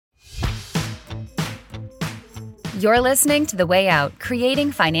You're listening to The Way Out,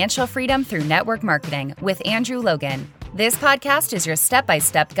 Creating Financial Freedom Through Network Marketing with Andrew Logan. This podcast is your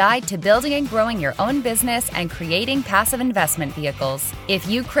step-by-step guide to building and growing your own business and creating passive investment vehicles. If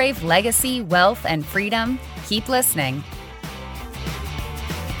you crave legacy, wealth, and freedom, keep listening.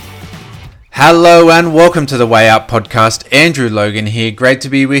 Hello and welcome to the Way Out podcast. Andrew Logan here. Great to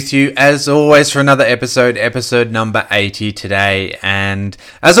be with you as always for another episode number 80 today. And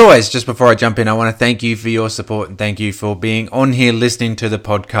as always, just before I jump in, I want to thank you for your support and thank you for being on here listening to the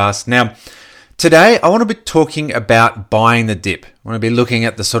podcast. Now, today I want to be talking about buying the dip. I want to be looking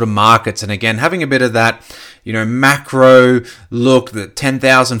at the sort of markets and again, having a bit of that, macro look, the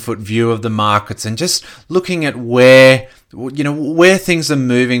 10,000 foot view of the markets and just looking at where things are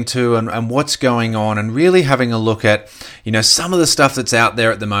moving to and what's going on and really having a look at, some of the stuff that's out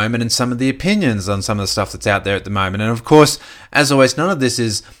there at the moment and some of the opinions on some of the stuff that's out there at the moment. And of course, as always, none of this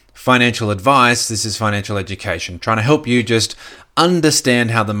is financial advice. This is financial education, trying to help you just understand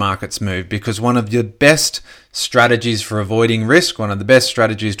how the markets move, because one of the best strategies for avoiding risk, one of the best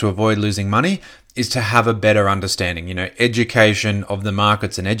strategies to avoid losing money is to have a better understanding. Education of the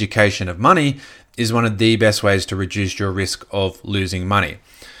markets and education of money is one of the best ways to reduce your risk of losing money.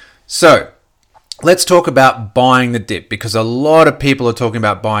 So let's talk about buying the dip, because a lot of people are talking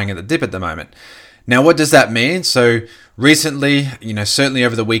about buying at the dip at the moment. Now, what does that mean? So recently, certainly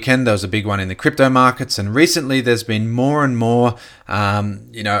over the weekend, there was a big one in the crypto markets. And recently there's been more and more,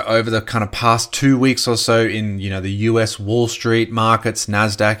 over the kind of past 2 weeks or so in, the US Wall Street markets,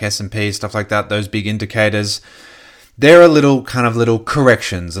 NASDAQ, S&P, stuff like that, those big indicators. There are little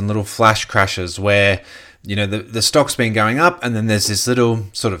corrections and little flash crashes where, the stock's been going up and then there's this little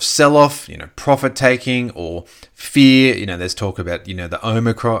sort of sell-off, profit taking or fear. There's talk about, the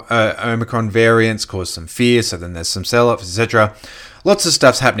Omicron variants caused some fear. So then there's some sell-offs, etc. Lots of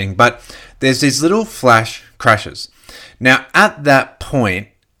stuff's happening, but there's these little flash crashes. Now, at that point,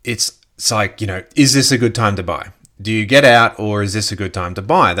 it's like, is this a good time to buy? Do you get out or is this a good time to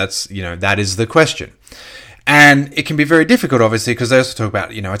buy? That's, that is the question. And it can be very difficult, obviously, because they also talk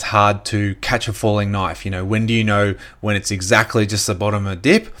about, it's hard to catch a falling knife. When do you know when it's exactly just the bottom of a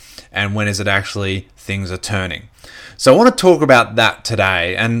dip and when is it actually things are turning? So I want to talk about that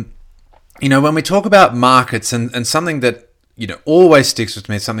today. And, when we talk about markets and something that, always sticks with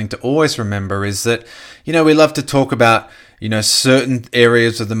me, something to always remember is that, we love to talk about, certain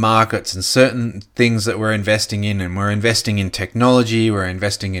areas of the markets and certain things that we're investing in. And we're investing in technology, we're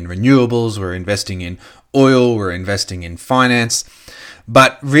investing in renewables, we're investing in oil, we're investing in finance.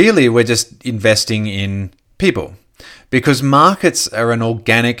 But really, we're just investing in people, because markets are an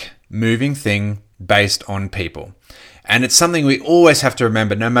organic moving thing based on people. And it's something we always have to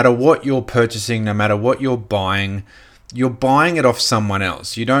remember, no matter what you're purchasing, no matter what you're buying it off someone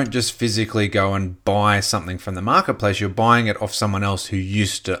else. You don't just physically go and buy something from the marketplace. You're buying it off someone else who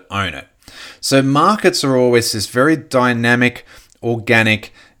used to own it. So markets are always this very dynamic,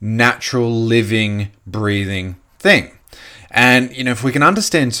 organic, natural, living, breathing thing. And, if we can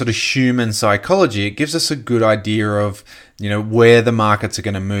understand sort of human psychology, it gives us a good idea of, where the markets are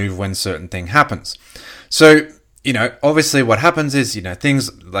going to move when certain thing happens. So, obviously what happens is,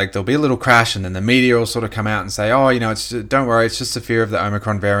 things like there'll be a little crash and then the media will sort of come out and say, don't worry, it's just the fear of the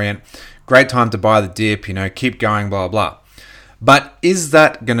Omicron variant. Great time to buy the dip, keep going, blah, blah. But is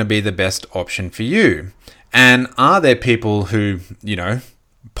that going to be the best option for you? And are there people who,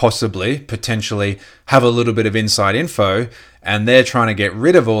 potentially have a little bit of inside info and they're trying to get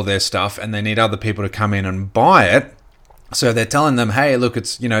rid of all their stuff and they need other people to come in and buy it? So they're telling them, hey, look,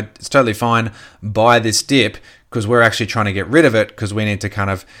 it's totally fine. Buy this dip, because we're actually trying to get rid of it because we need to kind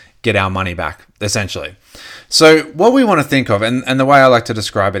of get our money back, essentially. So what we want to think of, and the way I like to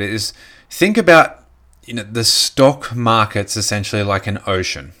describe it is, think about, the stock market's essentially like an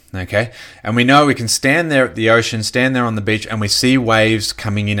ocean, okay? And we know we can stand there at the ocean, stand there on the beach, and we see waves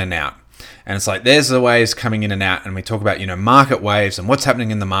coming in and out. And it's like, there's the waves coming in and out. And we talk about, market waves and what's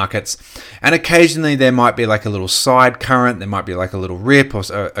happening in the markets. And occasionally there might be like a little side current. There might be like a little rip or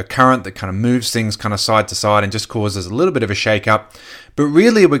a current that kind of moves things kind of side to side and just causes a little bit of a shake up. But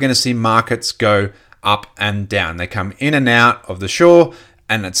really, we're going to see markets go up and down. They come in and out of the shore,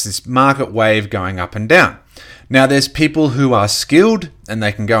 and it's this market wave going up and down. Now, there's people who are skilled and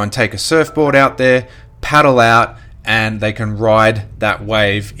they can go and take a surfboard out there, paddle out, and they can ride that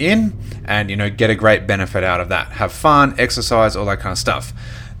wave in and, get a great benefit out of that. Have fun, exercise, all that kind of stuff.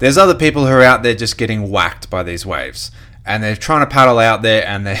 There's other people who are out there just getting whacked by these waves. And they're trying to paddle out there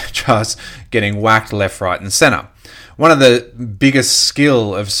and they're just getting whacked left, right, and center. one of the biggest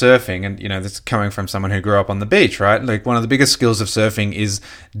skill of surfing, and this is coming from someone who grew up on the beach, right? Like one of the biggest skills of surfing is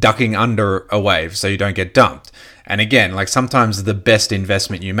ducking under a wave so you don't get dumped. And again, like sometimes the best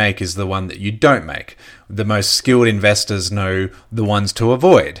investment you make is the one that you don't make. The most skilled investors know the ones to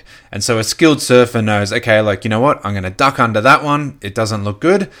avoid. And so a skilled surfer knows, okay, like, you know what? I'm going to duck under that one. It doesn't look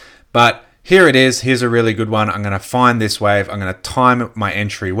good, but here it is. Here's a really good one. I'm going to find this wave. I'm going to time my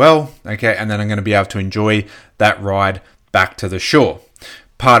entry well, okay? And then I'm going to be able to enjoy that ride back to the shore.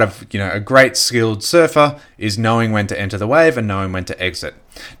 Part of, a great skilled surfer is knowing when to enter the wave and knowing when to exit.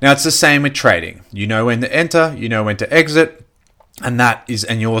 Now, it's the same with trading. You know when to enter, you know when to exit, and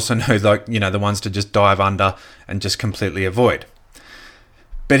you also know, the ones to just dive under and just completely avoid.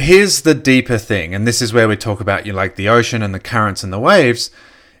 But here's the deeper thing, and this is where we talk about, like the ocean and the currents and the waves,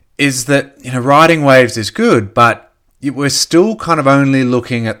 is that, riding waves is good, but we're still kind of only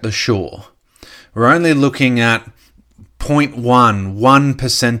looking at the shore. We're only looking at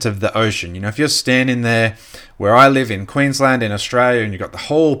 1% of the ocean. If you're standing there where I live in Queensland in Australia and you've got the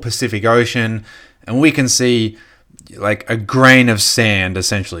whole Pacific Ocean and we can see like a grain of sand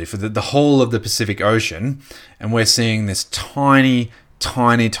essentially for the whole of the Pacific Ocean, and we're seeing this tiny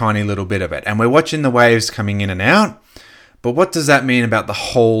little bit of it, and we're watching the waves coming in and out. But what does that mean about the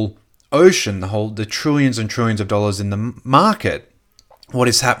whole ocean, the trillions and trillions of dollars in the market? What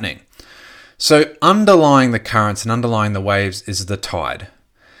is happening? So underlying the currents and underlying the waves is the tide.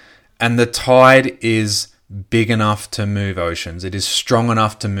 And the tide is big enough to move oceans. It is strong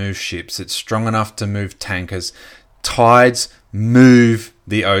enough to move ships. It's strong enough to move tankers. Tides move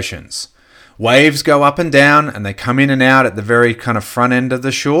the oceans. Waves go up and down and they come in and out at the very kind of front end of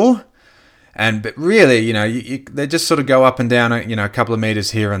the shore. But really, they just sort of go up and down, a couple of meters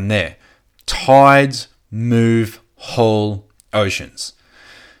here and there. Tides move whole oceans.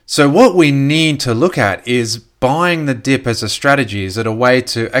 So what we need to look at is buying the dip as a strategy. Is it a way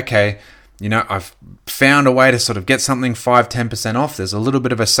to, okay, I've found a way to sort of get something 5-10% off. There's a little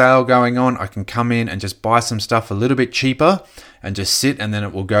bit of a sale going on. I can come in and just buy some stuff a little bit cheaper and just sit, and then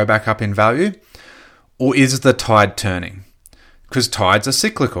it will go back up in value. Or is the tide turning? Because tides are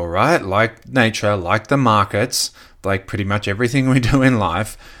cyclical, right? Like nature, like the markets, like pretty much everything we do in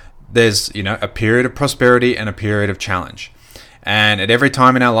life, there's, a period of prosperity and a period of challenge. And at every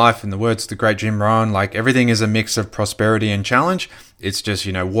time in our life, in the words of the great Jim Rohn, like everything is a mix of prosperity and challenge. It's just,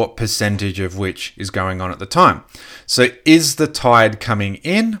 what percentage of which is going on at the time. So is the tide coming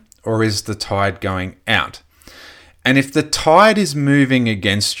in or is the tide going out? And if the tide is moving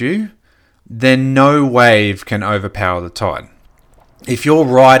against you, then no wave can overpower the tide. If you're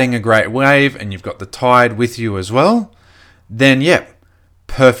riding a great wave and you've got the tide with you as well, then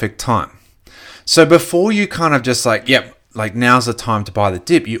perfect time. So before you kind of just like now's the time to buy the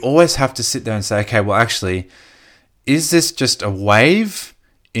dip, you always have to sit there and say, okay, well actually, is this just a wave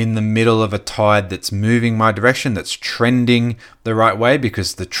in the middle of a tide that's moving my direction, that's trending the right way?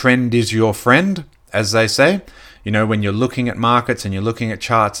 Because the trend is your friend, as they say. When you're looking at markets and you're looking at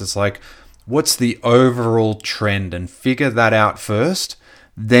charts, it's like, what's the overall trend? And figure that out first.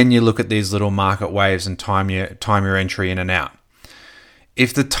 Then you look at these little market waves and time your entry in and out.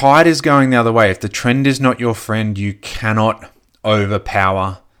 If the tide is going the other way, if the trend is not your friend, you cannot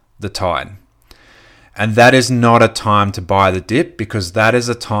overpower the tide. And that is not a time to buy the dip, because that is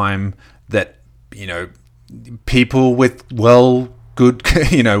a time that, people with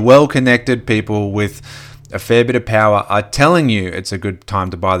well-connected people with a fair bit of power are telling you it's a good time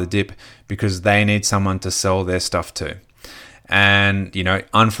to buy the dip because they need someone to sell their stuff to. And,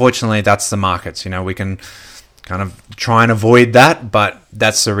 unfortunately, that's the markets. We can kind of try and avoid that, but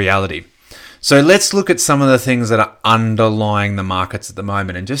that's the reality. So let's look at some of the things that are underlying the markets at the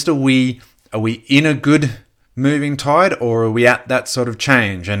moment, and just are we in a good moving tide, or are we at that sort of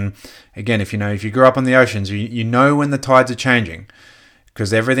change? And again, if you grew up on the oceans, you know when the tides are changing,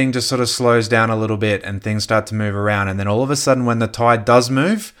 because everything just sort of slows down a little bit and things start to move around, and then all of a sudden when the tide does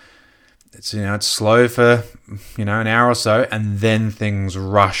move, it's it's slow for an hour or so, and then things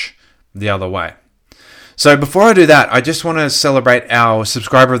rush the other way. So before I do that, I just want to celebrate our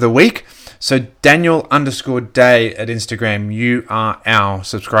subscriber of the week. So Daniel_Day at Instagram, you are our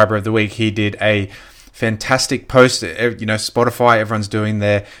subscriber of the week. He did a fantastic post. Spotify, everyone's doing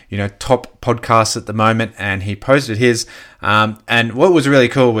their, top podcasts at the moment, and he posted his. And what was really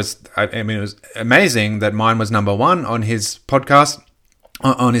cool was, it was amazing that mine was number one on his podcast,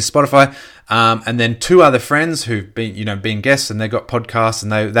 on his Spotify. And then two other friends who've been guests, and they got podcasts,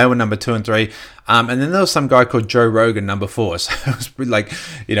 and they were number 2 and 3. And then there was some guy called Joe Rogan, number 4. So I was like,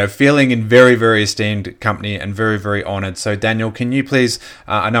 feeling in very, very esteemed company and very, very honored. So Daniel, can you please,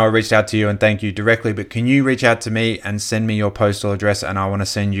 I know I reached out to you and thank you directly, but can you reach out to me and send me your postal address, and I want to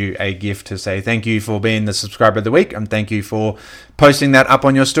send you a gift to say thank you for being the subscriber of the week, and thank you for posting that up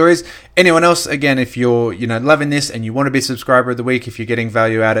on your stories. Anyone else, again, if you're loving this and you want to be subscriber of the week, if you're getting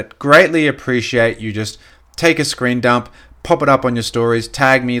value out of it, greatly appreciate you just take a screen dump, pop it up on your stories,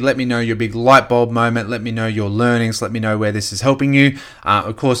 tag me, let me know your big light bulb moment, let me know your learnings, let me know where this is helping you.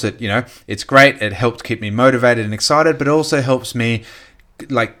 Of course, it's great. It helps keep me motivated and excited, but it also helps me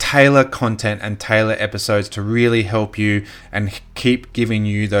tailor content and tailor episodes to really help you and keep giving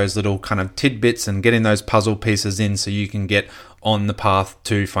you those little kind of tidbits and getting those puzzle pieces in so you can get on the path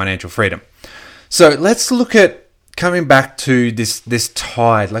to financial freedom. So let's look at coming back to this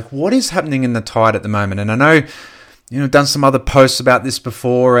tide. What is happening in the tide at the moment? And I know I've done some other posts about this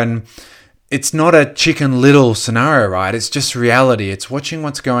before, and it's not a Chicken Little scenario, right? It's just reality. It's watching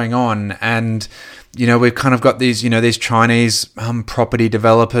what's going on. And, we've kind of got these Chinese property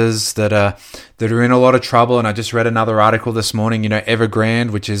developers that are in a lot of trouble. And I just read another article this morning,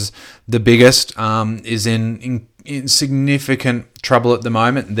 Evergrande, which is the biggest, is in significant trouble at the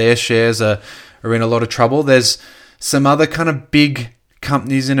moment. Their shares are in a lot of trouble. There's some other kind of big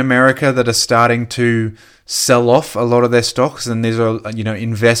companies in America that are starting to sell off a lot of their stocks, and these are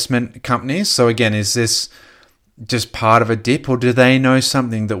investment companies. So again, is this just part of a dip, or do they know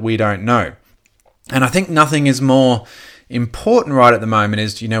something that we don't know? And I think nothing is more important right at the moment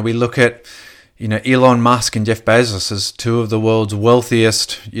is we look at Elon Musk and Jeff Bezos as two of the world's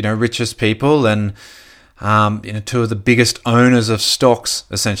wealthiest richest people, and two of the biggest owners of stocks,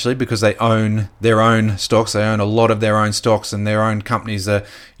 essentially, because they own their own stocks. They own a lot of their own stocks, and their own companies are,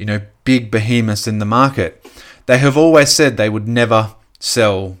 big behemoths in the market. They have always said they would never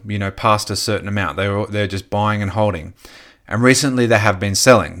sell, past a certain amount. They're just buying and holding. And recently they have been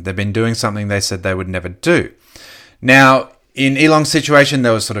selling. They've been doing something they said they would never do. Now, in Elon's situation,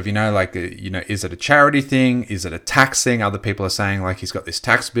 there was sort of, is it a charity thing? Is it a tax thing? Other people are saying he's got this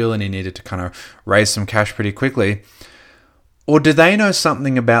tax bill and he needed to kind of raise some cash pretty quickly. Or do they know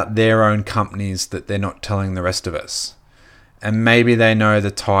something about their own companies that they're not telling the rest of us? And maybe they know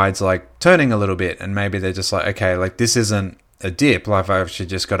the tide's turning a little bit, and maybe they're just okay, this isn't a dip. I've actually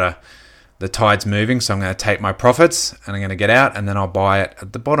just got the tide's moving, so I'm going to take my profits and I'm going to get out, and then I'll buy it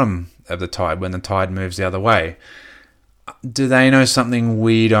at the bottom of the tide when the tide moves the other way. Do they know something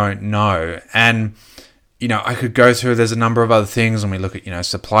we don't know? And, I could go through, there's a number of other things, and we look at,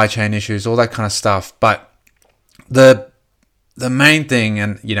 supply chain issues, all that kind of stuff. But the main thing,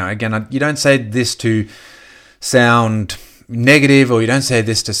 and, again, you don't say this to sound negative, or you don't say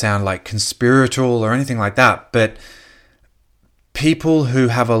this to sound conspiratorial or anything like that, but people who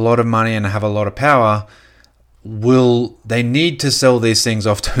have a lot of money and have a lot of power they need to sell these things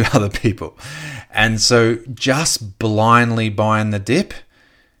off to other people. And so just blindly buying the dip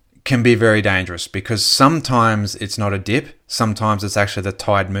can be very dangerous, because sometimes it's not a dip, sometimes it's actually the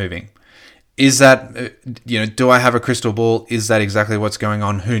tide moving. Is that, do I have a crystal ball? Is that exactly what's going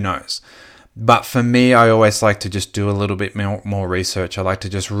on? Who knows? But for me, I always like to just do a little bit more research. I like to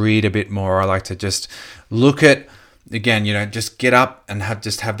just read a bit more. I like to just look at, again, just get up and have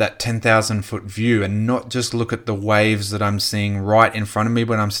that 10,000 foot view, and not just look at the waves that I'm seeing right in front of me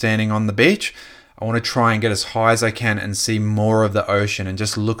when I'm standing on the beach. I want to try and get as high as I can and see more of the ocean, and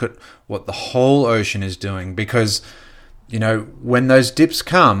just look at what the whole ocean is doing. Because, when those dips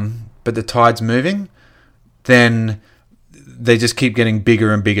come, but the tide's moving, then they just keep getting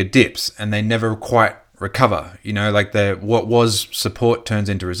bigger and bigger dips, and they never quite recover. What was support turns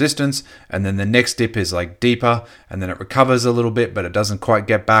into resistance, and then the next dip is deeper, and then it recovers a little bit, but it doesn't quite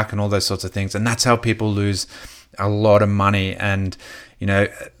get back, and all those sorts of things. And that's how people lose a lot of money. And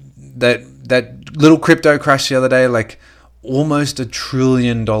that little crypto crash the other day, almost $1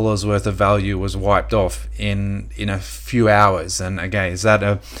 trillion worth of value was wiped off in a few hours. And again, is that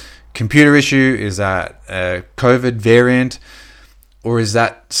a computer issue? Is that a COVID variant? Or is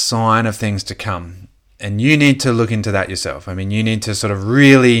that sign of things to come? And you need to look into that yourself. I mean, you need to sort of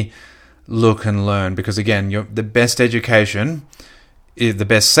really look and learn, because again, the best education, the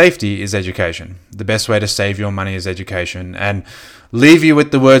best safety is education. The best way to save your money is education. And leave you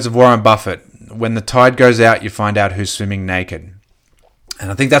with the words of Warren Buffett: when the tide goes out, you find out who's swimming naked.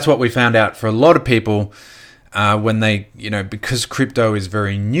 And I think that's what we found out for a lot of people when they, because crypto is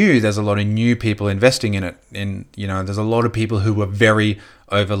very new, there's a lot of new people investing in it. And, there's a lot of people who were very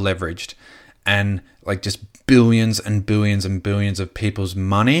over leveraged, and just billions and billions and billions of people's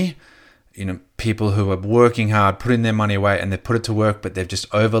money people who are working hard, putting their money away, and they put it to work, but they've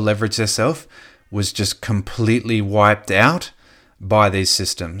just over leveraged themselves, was just completely wiped out by these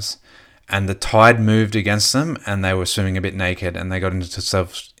systems. And the tide moved against them, and they were swimming a bit naked, and they got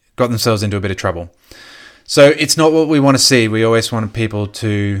themselves into a bit of trouble. So it's not what we want to see. We always want people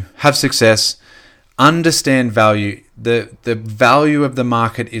to have success, understand value. The value of the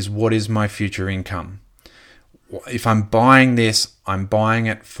market is what is my future income. If I'm buying this, I'm buying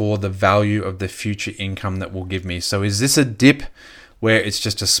it for the value of the future income that will give me. So is this a dip where it's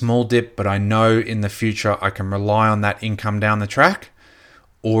just a small dip, but I know in the future I can rely on that income down the track?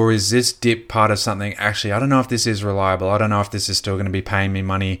 Or is this dip part of something, actually, I don't know if this is reliable. I don't know if this is still going to be paying me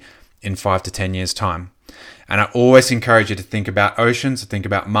money in 5 to 10 years' time. And I always encourage you to think about oceans, think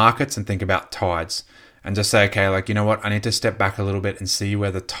about markets, and think about tides. And just say, okay, you know what? I need to step back a little bit and see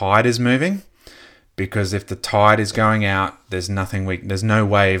where the tide is moving. Because if the tide is going out, there's no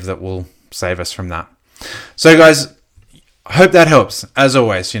wave that will save us from that. So guys, I hope that helps. As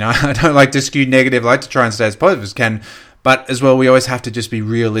always, I don't like to skew negative. I like to try and stay as positive as can. But as well, we always have to just be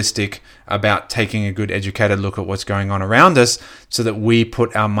realistic about taking a good educated look at what's going on around us so that we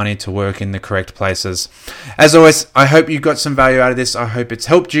put our money to work in the correct places. As always, I hope you got some value out of this. I hope it's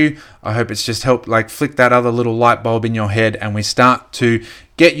helped you. I hope it's just helped flick that other little light bulb in your head, and we start to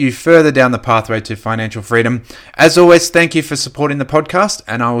get you further down the pathway to financial freedom. As always, thank you for supporting the podcast,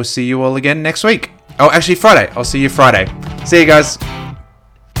 and I will see you all again next week. Oh, actually Friday. I'll see you Friday. See you guys.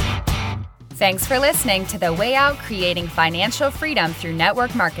 Thanks for listening to The Way Out, Creating Financial Freedom Through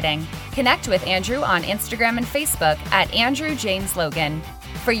Network Marketing. Connect with Andrew on Instagram and Facebook at Andrew James Logan.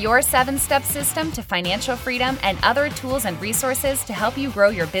 For your 7-step system to financial freedom and other tools and resources to help you grow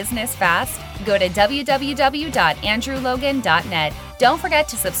your business fast, go to www.andrewlogan.net. Don't forget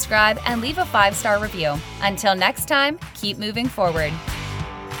to subscribe and leave a 5-star review. Until next time, keep moving forward.